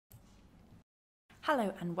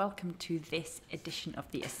Hello and welcome to this edition of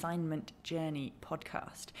the Assignment Journey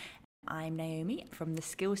podcast. I'm Naomi from the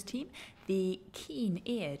skills team. The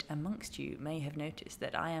keen-eared amongst you may have noticed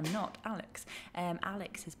that I am not Alex.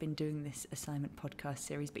 Alex has been doing this assignment podcast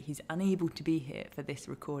series, but he's unable to be here for this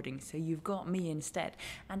recording, so you've got me instead.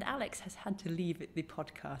 And Alex has had to leave the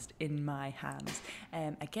podcast in my hands.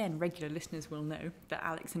 Again, regular listeners will know that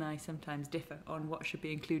Alex and I sometimes differ on what should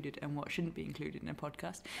be included and what shouldn't be included in a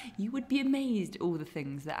podcast. You would be amazed all the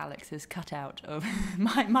things that Alex has cut out of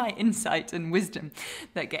my insight and wisdom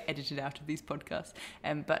that get edited out of these podcasts.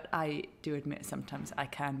 But I do admit sometimes I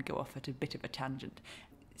can go off at a bit of a tangent.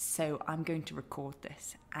 So I'm going to record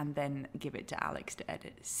this and then give it to Alex to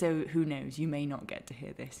edit. So who knows, you may not get to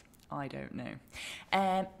hear this. I don't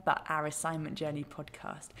know. But our Assignment Journey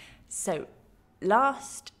podcast. So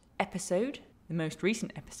last episode, the most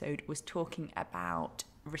recent episode, was talking about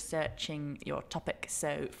researching your topic,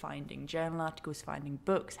 so finding journal articles, finding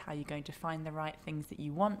books, how you're going to find the right things that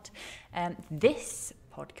you want. This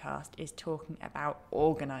podcast is talking about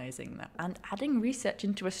organising that and adding research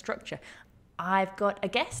into a structure. I've got a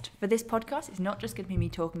guest for this podcast. It's not just going to be me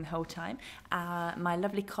talking the whole time. My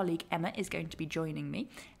lovely colleague Emma is going to be joining me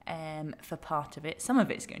for part of it. Some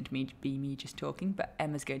of it's going to be me just talking, but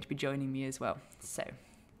Emma's going to be joining me as well. So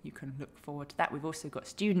you can look forward to that. We've also got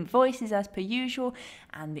student voices as per usual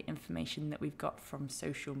and the information that we've got from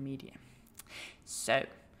social media. So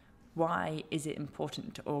why is it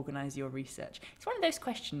important to organise your research? It's one of those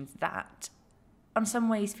questions that in some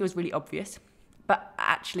ways feels really obvious, but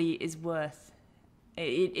actually is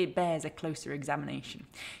it bears a closer examination.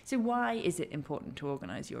 So why is it important to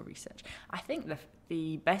organise your research? I think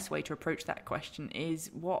the best way to approach that question is,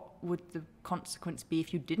 what would the consequence be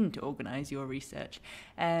if you didn't organise your research?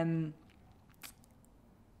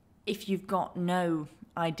 If you've got no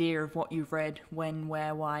idea of what you've read, when,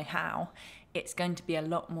 where, why, how, it's going to be a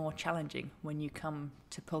lot more challenging when you come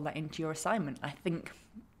to pull that into your assignment. I think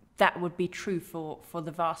that would be true for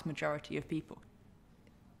the vast majority of people.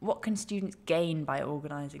 What can students gain by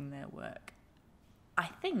organising their work? I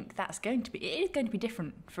think it is going to be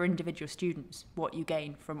different for individual students, what you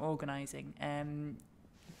gain from organising,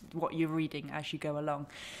 what you're reading as you go along.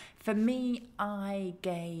 For me, I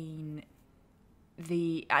gain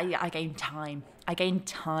time. I gain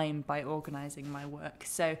time by organising my work.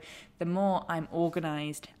 So the more I'm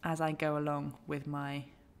organised as I go along with my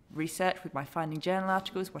research, with my finding journal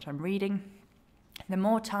articles, what I'm reading, the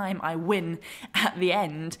more time I win at the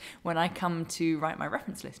end when I come to write my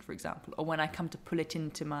reference list, for example, or when I come to pull it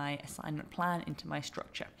into my assignment plan, into my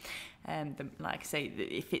structure. Like I say,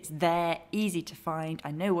 if it's there, easy to find,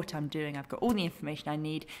 I know what I'm doing, I've got all the information I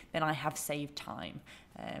need, then I have saved time.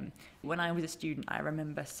 When I was a student, I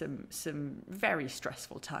remember some very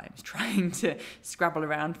stressful times trying to scrabble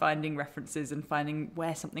around finding references and finding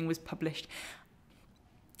where something was published.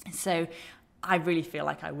 So I really feel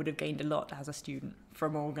like I would have gained a lot as a student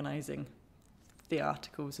from organising the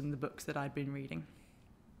articles and the books that I'd been reading.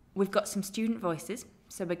 We've got some student voices,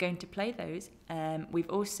 so we're going to play those. We've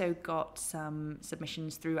also got some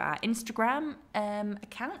submissions through our Instagram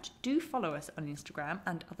account. Do follow us on Instagram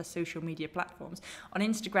and other social media platforms. On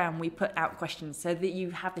Instagram, we put out questions so that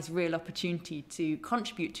you have this real opportunity to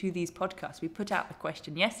contribute to these podcasts. We put out the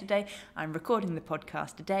question yesterday. I'm recording the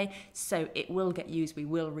podcast today, so it will get used. We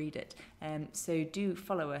will read it. So do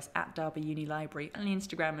follow us at DerbyUni Library on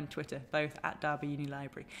Instagram and Twitter, both at DerbyUni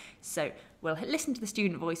Library. So we'll listen to the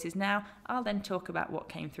student voices now. I'll then talk about what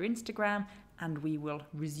came through Instagram, and we will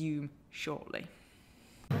resume shortly.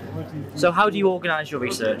 So how do you organise your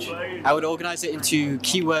research? I would organise it into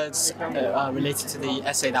keywords related to the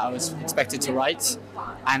essay that I was expected to write,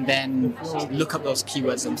 and then look up those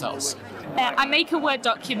keywords themselves. I make a Word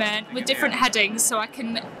document with different headings so I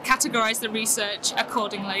can categorise the research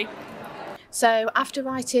accordingly. So after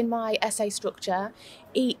writing my essay structure,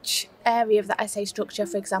 each area of the essay structure,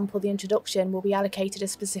 for example, the introduction, will be allocated a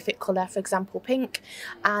specific colour, for example, pink.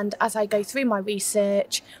 And as I go through my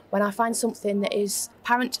research, when I find something that is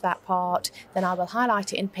apparent to that part, then I will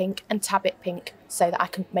highlight it in pink and tab it pink so that I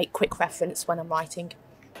can make quick reference when I'm writing.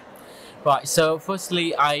 Right, so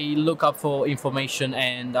firstly I look up for information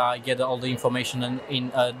and I get all the information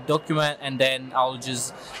in a document, and then I'll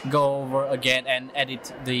just go over again and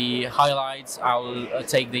edit the highlights. I'll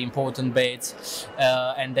take the important bits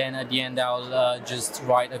and then at the end I'll just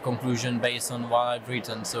write a conclusion based on what I've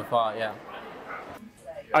written so far, yeah.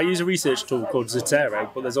 I use a research tool called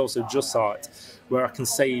Zotero, but there's also JustCite, where I can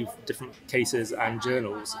save different cases and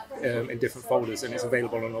journals in different folders, and it's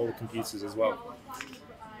available on all the computers as well.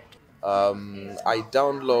 I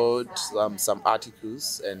download some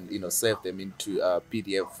articles and save them into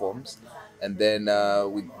PDF forms, and then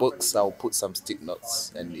with books I'll put some stick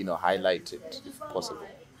notes and highlight it if possible.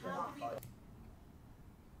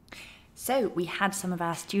 So we had some of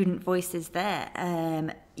our student voices there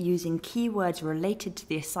using keywords related to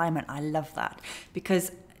the assignment. I love that,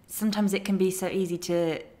 because sometimes it can be so easy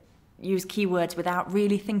to use keywords without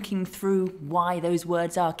really thinking through why those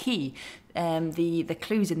words are key. The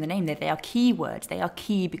clues in the name, they are keywords. They are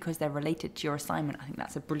key because they're related to your assignment. I think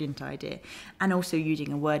that's a brilliant idea. And also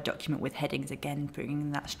using a Word document with headings, again,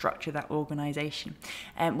 bringing that structure, that organisation.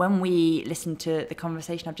 When we listen to the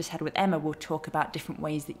conversation I've just had with Emma, we'll talk about different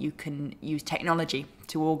ways that you can use technology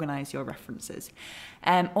to organise your references,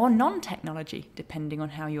 or non-technology, depending on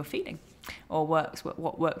how you're feeling, or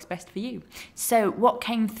what works best for you. So what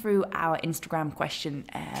came through our Instagram question,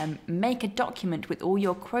 make a document with all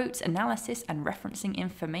your quotes, analysis and referencing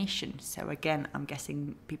information. So again, I'm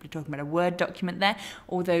guessing people are talking about a Word document there,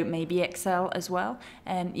 although maybe Excel as well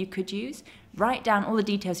you could use. Write down all the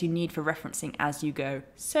details you need for referencing as you go.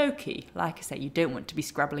 So key. Like I say, you don't want to be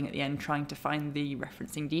scrabbling at the end trying to find the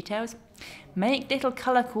referencing details. Make little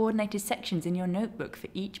colour coordinated sections in your notebook for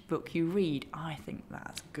each book you read. I think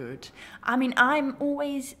that's good. I mean, I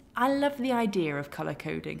love the idea of colour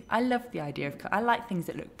coding. I like things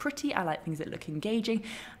that look pretty. I like things that look engaging.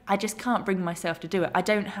 I just can't bring myself to do it. I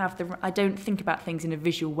don't think about things in a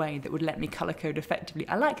visual way that would let me colour code effectively.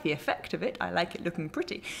 I like the effect of it. I like it looking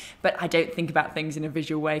pretty, but I don't think about things in a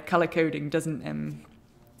visual way. Colour coding doesn't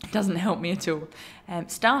help me at all.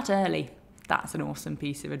 Start early. That's an awesome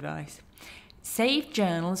piece of advice. Save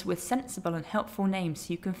journals with sensible and helpful names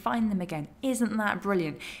so you can find them again. Isn't that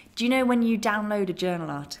brilliant? Do you know when you download a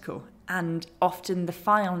journal article and often the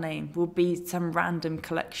file name will be some random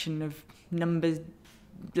collection of numbers,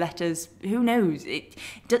 letters, who knows? It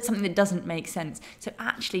does something that doesn't make sense. So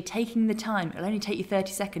actually taking the time, it'll only take you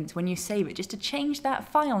 30 seconds when you save it, just to change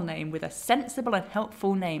that file name with a sensible and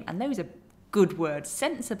helpful name. And those are good words,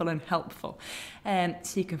 sensible and helpful,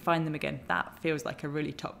 so you can find them again. That feels like a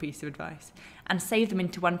really top piece of advice. And save them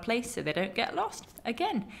into one place so they don't get lost.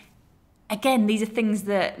 Again, these are things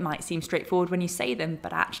that might seem straightforward when you say them,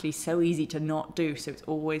 but actually so easy to not do. So it's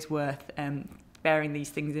always worth bearing these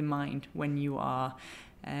things in mind when you are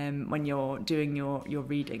when you're doing your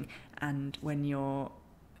reading and when you're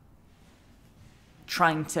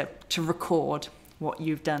trying to record what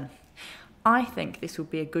you've done. I think this will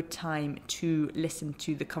be a good time to listen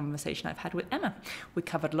to the conversation I've had with Emma. We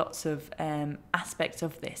covered lots of aspects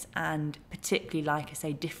of this, and particularly, like I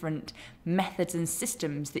say, different methods and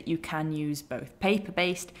systems that you can use, both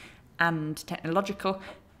paper-based and technological,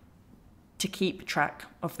 to keep track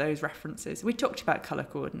of those references. We talked about colour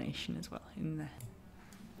coordination as well in there.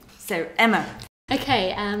 So, Emma.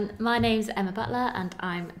 Okay, my name's Emma Butler and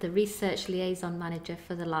I'm the Research Liaison Manager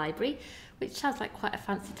for the library, which sounds like quite a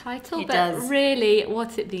fancy title, but really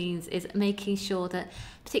what it means is making sure that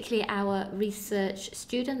particularly our research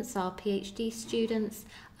students, our PhD students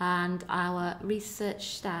and our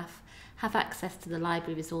research staff have access to the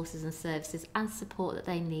library resources and services and support that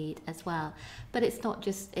they need as well. But it's not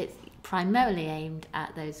just, it's primarily aimed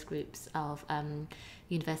at those groups of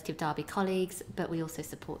University of Derby colleagues, but we also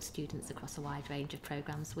support students across a wide range of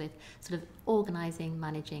programmes with sort of organising,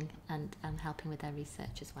 managing and helping with their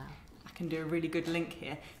research as well. I can do a really good link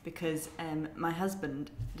here because my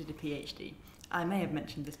husband did a PhD. I may have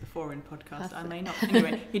mentioned this before in podcast, I may not.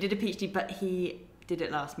 Anyway, he did a PhD, but he did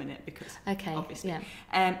it last minute because obviously. Yeah.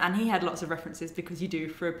 And he had lots of references because you do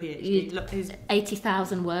for a PhD.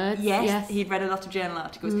 80,000 words. Yes, he'd read a lot of journal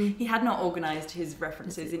articles. He had not organised his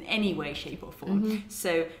references in any way, shape or form.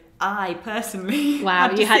 So I personally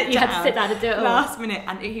had to sit down and do it all. Last minute,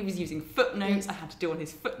 and he was using footnotes. I had to do on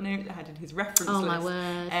his footnotes. I had in his reference list. My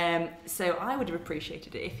word! So I would have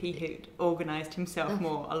appreciated it if he had organised himself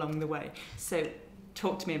more along the way. So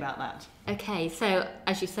talk to me about that. Okay, so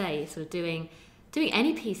as you say, sort of doing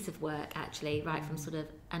any piece of work actually, right from sort of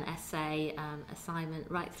an essay assignment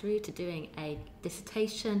right through to doing a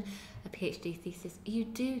dissertation, a PhD thesis, you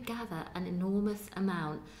do gather an enormous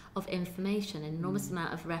amount of information, an enormous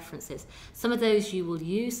amount of references. Some of those you will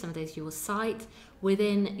use, some of those you will cite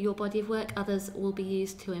within your body of work, others will be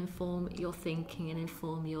used to inform your thinking and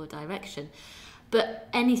inform your direction. But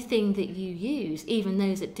anything that you use, even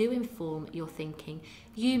those that do inform your thinking,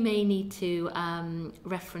 you may need to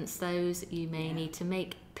reference those, you may need to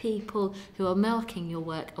make people who are marking your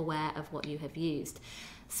work aware of what you have used.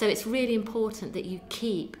 So it's really important that you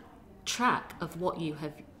keep track of what you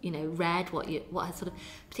have read,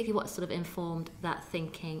 particularly what sort of informed that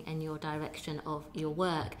thinking and your direction of your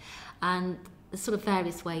work. And there's sort of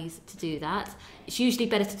various ways to do that. It's usually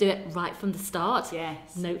better to do it right from the start.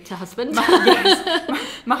 Yes. Note to husband.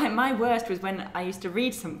 My worst was when I used to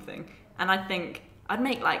read something and I think I'd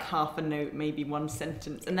make like half a note, maybe one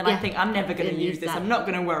sentence, and then I think I'm never going to use this. I'm not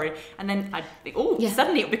going to worry, and then I'd think,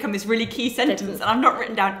 suddenly it'll become this really key sentence, and I've not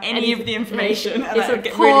written down any of the information. You're sort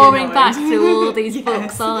of pouring back through all these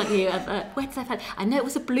books, aren't you? Where did I find? I know it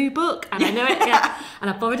was a blue book, and I know it, and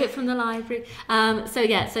I borrowed it from the library. So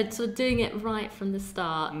sort of doing it right from the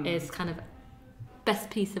start is kind of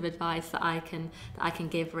best piece of advice that I can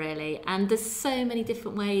give, really. And there's so many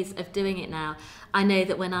different ways of doing it now. I know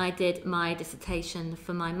that when I did my dissertation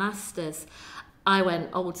for my master's, I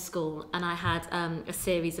went old school, and I had a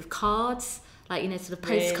series of cards, like, sort of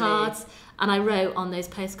postcards, and I wrote on those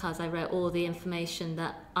postcards, I wrote all the information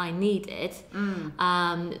that I needed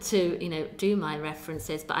to do my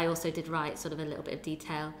references, but I also did write sort of a little bit of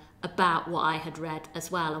detail about what I had read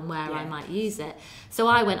as well and where I might use it. So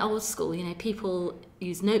I went old school. People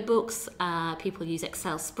use notebooks, people use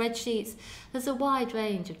Excel spreadsheets. There's a wide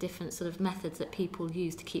range of different sort of methods that people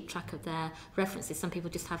use to keep track of their references. Some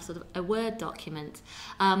people just have sort of a Word document,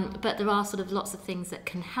 but there are sort of lots of things that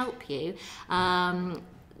can help you.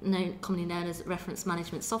 Commonly known as reference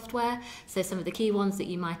management software. So some of the key ones that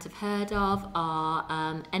you might have heard of are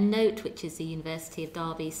Endnote, which is the University of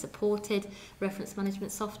Derby supported reference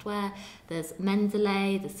management software. There's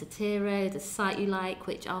Mendeley, there's Zotero, there's SiteUlike,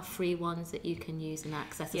 which are free ones that you can use and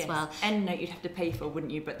access as well. Endnote you'd have to pay for,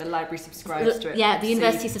 wouldn't you? But the library subscribes to it. Yeah, the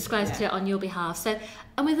university subscribes to it on your behalf. So,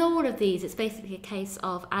 and with all of these, it's basically a case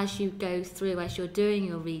of, as you go through, as you're doing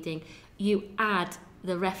your reading, you add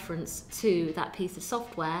the reference to that piece of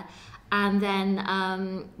software, and then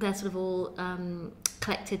they're sort of all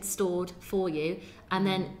collected, stored for you, and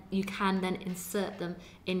then you can then insert them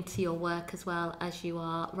into your work as well as you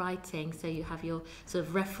are writing. So you have your sort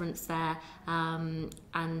of reference there, and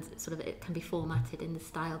sort of it can be formatted in the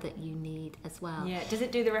style that you need as well. Yeah. Does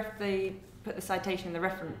it do they put the citation and the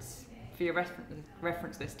reference for your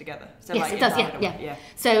reference list together? So yes, like it does. Yeah.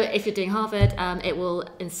 So if you're doing Harvard, it will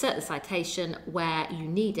insert the citation where you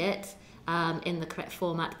need it in the correct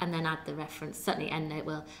format, and then add the reference. Certainly Endnote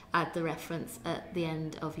will add the reference at the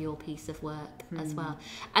end of your piece of work as well.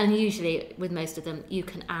 And usually with most of them, you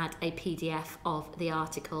can add a PDF of the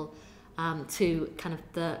article to kind of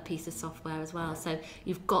the piece of software as well. So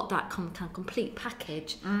you've got that kind of complete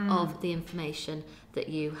package of the information that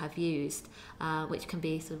you have used, which can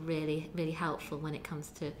be sort of really, really helpful when it comes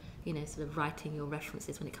to, sort of writing your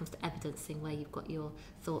references, when it comes to evidencing where you've got your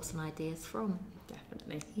thoughts and ideas from.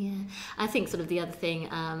 Definitely. Yeah. I think sort of the other thing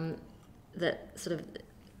that sort of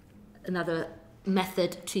another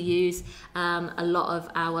method to use, certainly a lot of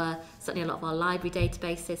our library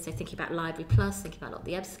databases, so thinking about Library Plus, thinking about a lot of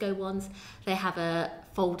the EBSCO ones, they have a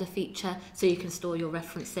folder feature, so you can store your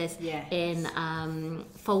references in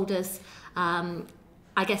folders.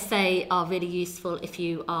 I guess they are really useful if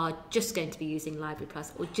you are just going to be using Library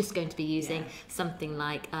Plus, or just going to be using something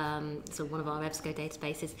like sort of one of our EBSCO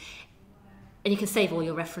databases. And you can save all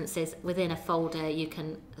your references within a folder. You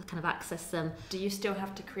can kind of access them. Do you still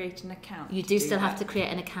have to create an account? You do still have to create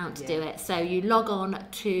an account to do it. So you log on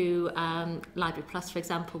to Library Plus, for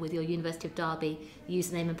example, with your University of Derby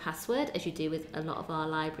username and password, as you do with a lot of our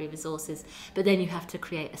library resources. But then you have to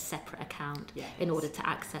create a separate account in order to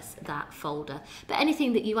access that folder. But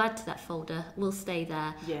anything that you add to that folder will stay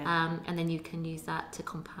there. And then you can use that to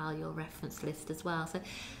compile your reference list as well.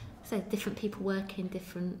 So different people work in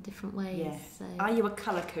different ways. Yeah. So. Are you a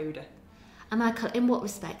colour coder? Am I in what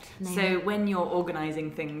respect? So when you're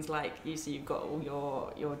organising things like you've got all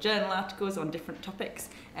your journal articles on different topics,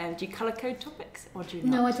 do you colour code topics, or do you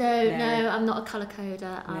not? No, I don't. No, I'm not a colour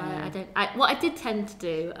coder. No. I don't. What I did tend to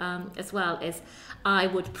do as well is I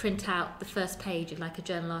would print out the first page of like a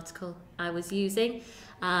journal article I was using.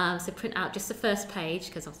 So print out just the first page,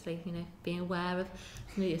 because obviously, being aware of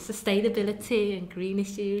sustainability and green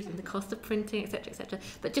issues and the cost of printing, etc., etc.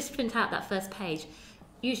 But just print out that first page.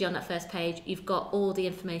 Usually on that first page, you've got all the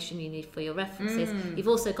information you need for your references. You've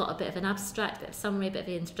also got a bit of an abstract, a bit of summary, a bit of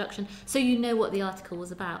an introduction, so you know what the article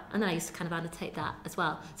was about. And then I used to kind of annotate that as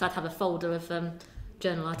well. So I'd have a folder of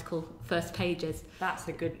journal article first pages. That's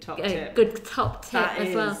a good top tip. Good top tip that as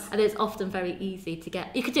is. well. And it's often very easy to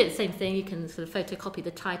get. You could do the same thing. You can sort of photocopy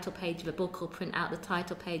the title page of a book or print out the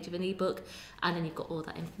title page of an ebook, and then you've got all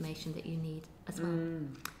that information that you need as well.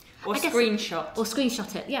 Or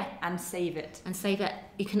screenshot it, yeah. And save it.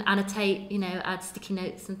 You can annotate, add sticky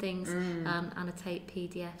notes and things, annotate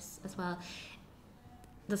PDFs as well.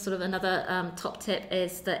 the sort of another top tip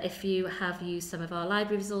is that if you have used some of our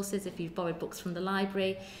library resources, if you've borrowed books from the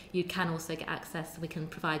library, you can also get access. We can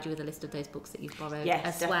provide you with a list of those books that you've borrowed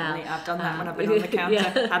as definitely. well. I've done that when I've been on the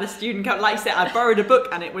counter. Had a student come, like I said, I borrowed a book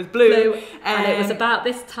and it was blue. And it was about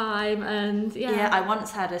this time, and I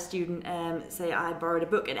once had a student say I borrowed a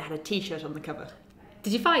book and it had a T-shirt on the cover.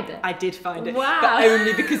 Did you find it? I did find it, wow. but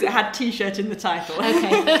only because it had T-shirt in the title.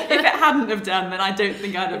 Okay. If it hadn't have done, then I don't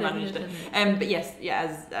think I'd have managed it. But yes,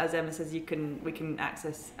 as Emma says, we can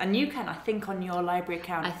access, and you can, I think, on your library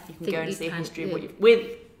account, you can go and see a history of what you've,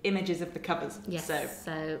 with images of the covers. Yes.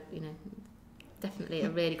 So definitely a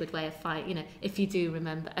really good way of finding. If you do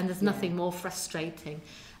remember, and there's nothing more frustrating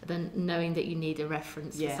than knowing that you need a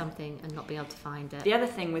reference for something and not being able to find it. The other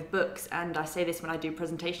thing with books, and I say this when I do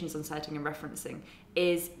presentations on citing and referencing,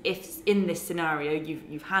 is if in this scenario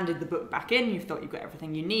you've handed the book back in, you've thought you've got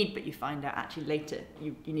everything you need, but you find out actually later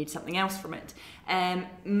you need something else from it.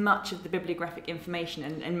 Much of the bibliographic information,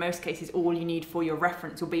 and in most cases all you need for your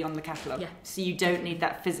reference will be on the catalogue. Yeah. So you don't need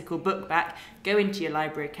that physical book back. Go into your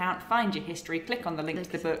library account, find your history, click on the link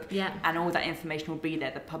to the book, and all that information will be there.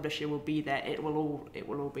 The publisher will be there. It will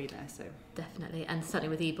all be there. So definitely, and certainly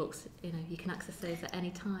with ebooks, you can access those at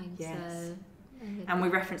any time. Yes. So, and we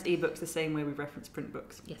reference ebooks the same way we reference print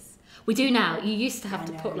books. Yes, we do now. You used to have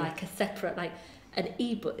to put like a separate, like an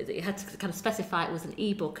ebook, that you had to kind of specify it was an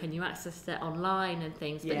ebook, and you accessed it online and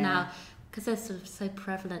things. But now, because they're sort of so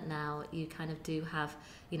prevalent now, you kind of do have,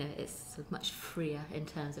 it's sort of much freer in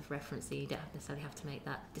terms of referencing. You don't necessarily have to make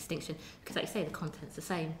that distinction because, like you say, the content's the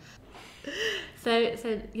same. So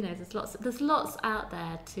there's lots out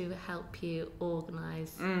there to help you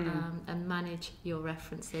organise and manage your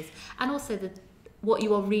references, and also what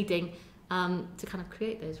you are reading to kind of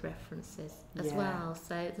create those references as well.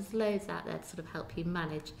 So there's loads out there to sort of help you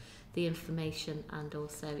manage the information and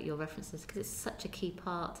also your references, because it's such a key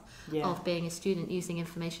part of being a student, using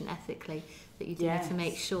information ethically, that you do need to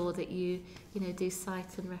make sure that you do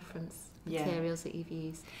cite and reference materials that you've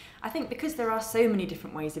used. I think because there are so many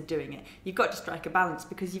different ways of doing it, you've got to strike a balance,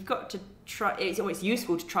 because you've got to try. It's always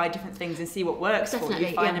useful to try different things and see what works for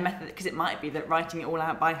you. Find a method, because it might be that writing it all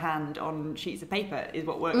out by hand on sheets of paper is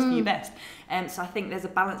what works for you best. So I think there's a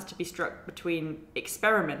balance to be struck between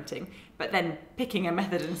experimenting, but then picking a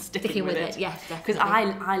method and sticking with it. Yes, because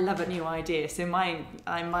I love a new idea. So my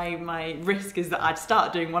risk is that I'd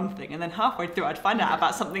start doing one thing, and then halfway through I'd find out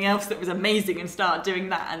about something else that was amazing and start doing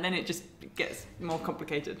that, and then it just gets more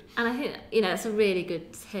complicated. And I think it's a really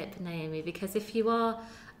good tip, Naomi, because if you are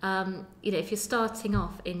if you're starting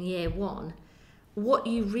off in year one, what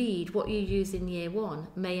you read, what you use in year one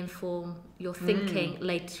may inform your thinking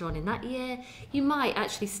later on in that year. You might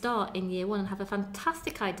actually start in year one and have a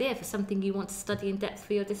fantastic idea for something you want to study in depth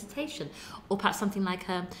for your dissertation, or perhaps something like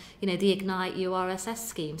the Ignite URSS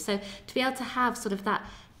scheme. So to be able to have sort of that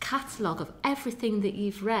catalogue of everything that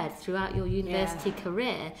you've read throughout your university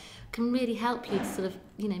career can really help you to sort of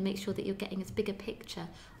make sure that you're getting as big a picture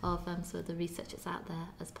of sort of the research that's out there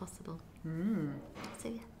as possible. So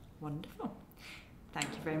Wonderful. Thank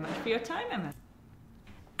you very much for your time, Emma.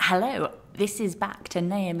 Hello, this is back to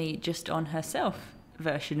Naomi just on herself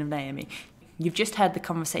version of Naomi. You've just heard the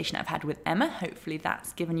conversation I've had with Emma. Hopefully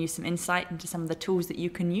that's given you some insight into some of the tools that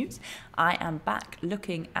you can use. I am back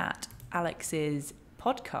looking at Alex's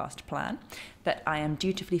podcast plan that I am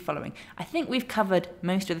dutifully following. I think we've covered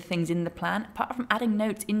most of the things in the plan, apart from adding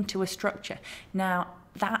notes into a structure. Now,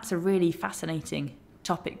 that's a really fascinating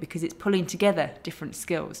topic because it's pulling together different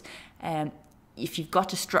skills. If you've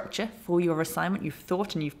got a structure for your assignment, you've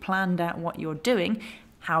thought and you've planned out what you're doing,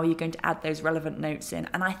 how are you going to add those relevant notes in?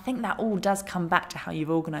 And I think that all does come back to how you've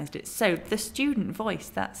organised it. So the student voice,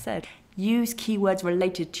 that said, use keywords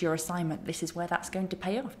related to your assignment. This is where that's going to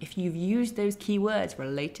pay off. If you've used those keywords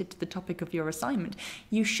related to the topic of your assignment,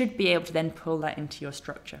 you should be able to then pull that into your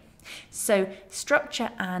structure. So structure,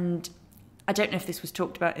 and I don't know if this was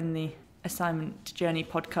talked about in the assignment journey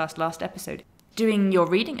podcast last episode, doing your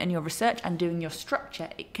reading and your research and doing your structure,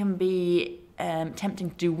 it can be tempting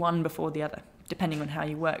to do one before the other, depending on how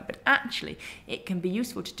you work. But actually, it can be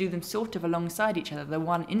useful to do them sort of alongside each other. The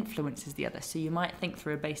one influences the other. So you might think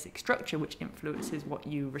through a basic structure, which influences what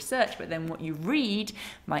you research, but then what you read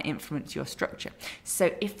might influence your structure.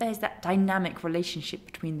 So if there's that dynamic relationship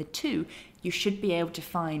between the two, you should be able to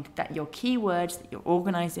find that your keywords, that you're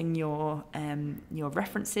organising your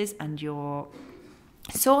references and your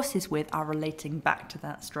sources with are relating back to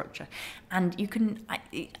that structure. And you can,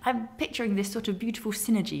 I'm picturing this sort of beautiful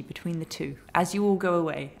synergy between the two as you all go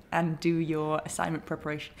away and do your assignment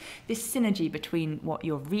preparation. This synergy between what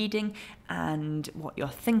you're reading and what you're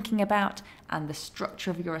thinking about and the structure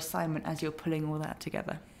of your assignment as you're pulling all that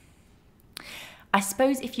together. I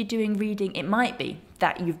suppose if you're doing reading, it might be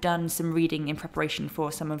that you've done some reading in preparation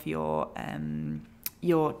for some of your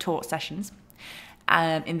taught sessions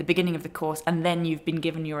in the beginning of the course, and then you've been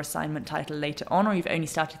given your assignment title later on, or you've only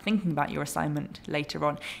started thinking about your assignment later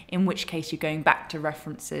on, in which case you're going back to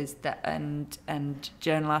references and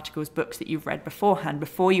journal articles, books that you've read beforehand,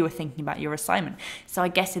 before you were thinking about your assignment. So I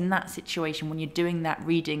guess in that situation, when you're doing that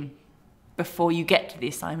reading before you get to the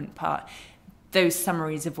assignment part, those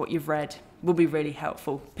summaries of what you've read will be really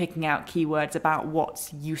helpful, picking out keywords about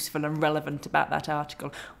what's useful and relevant about that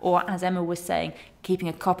article. Or, as Emma was saying, keeping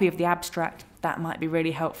a copy of the abstract, that might be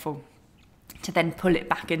really helpful to then pull it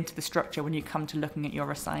back into the structure when you come to looking at your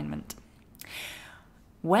assignment.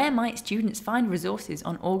 Where might students find resources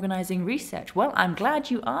on organising research? Well, I'm glad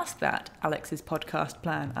you asked that, Alex's podcast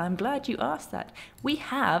plan. I'm glad you asked that. We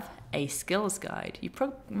have a skills guide. You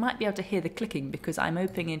might be able to hear the clicking because I'm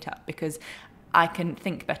opening it up, because I can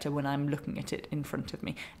think better when I'm looking at it in front of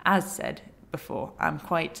me. As said before, I'm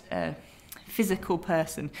quite a physical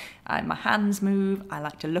person. My hands move, I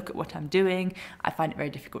like to look at what I'm doing. I find it very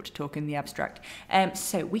difficult to talk in the abstract.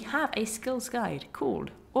 So we have a skills guide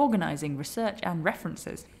called Organising, Research and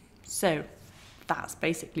References. So that's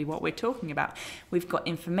basically what we're talking about. We've got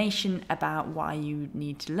information about why you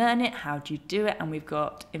need to learn it, how do you do it, and we've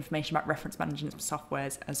got information about reference management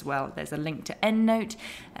softwares as well. There's a link to Endnote,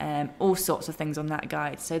 all sorts of things on that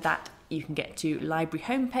guide, so that you can get to library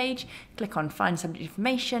homepage, click on find subject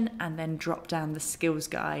information, and then drop down the skills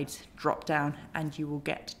guide, drop down, and you will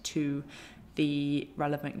get to the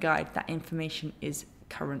relevant guide. That information is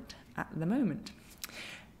current at the moment.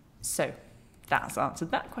 So that's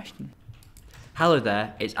answered that question. Hello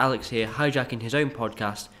there, it's Alex here, hijacking his own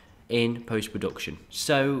podcast in post-production.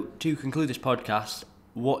 So, to conclude this podcast,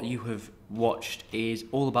 what you have watched is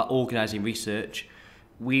all about organising research.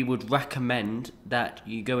 We would recommend that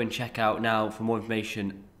you go and check out now, for more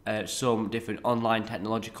information, some different online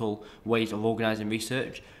technological ways of organising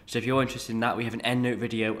research. So if you're interested in that, we have an Endnote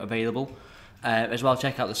video available. As well,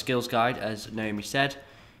 check out the skills guide, as Naomi said.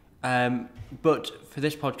 But for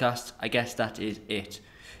this podcast, I guess that is it.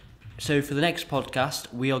 So for the next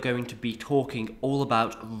podcast, we are going to be talking all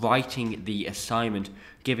about writing the assignment,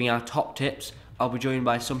 giving our top tips. I'll be joined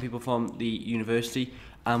by some people from the university,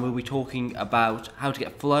 and we'll be talking about how to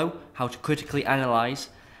get flow, how to critically analyse,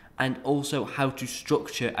 and also how to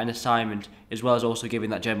structure an assignment, as well as also giving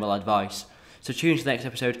that general advice. So tune into the next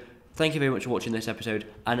episode. Thank you very much for watching this episode,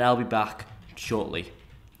 and I'll be back shortly.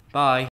 Bye.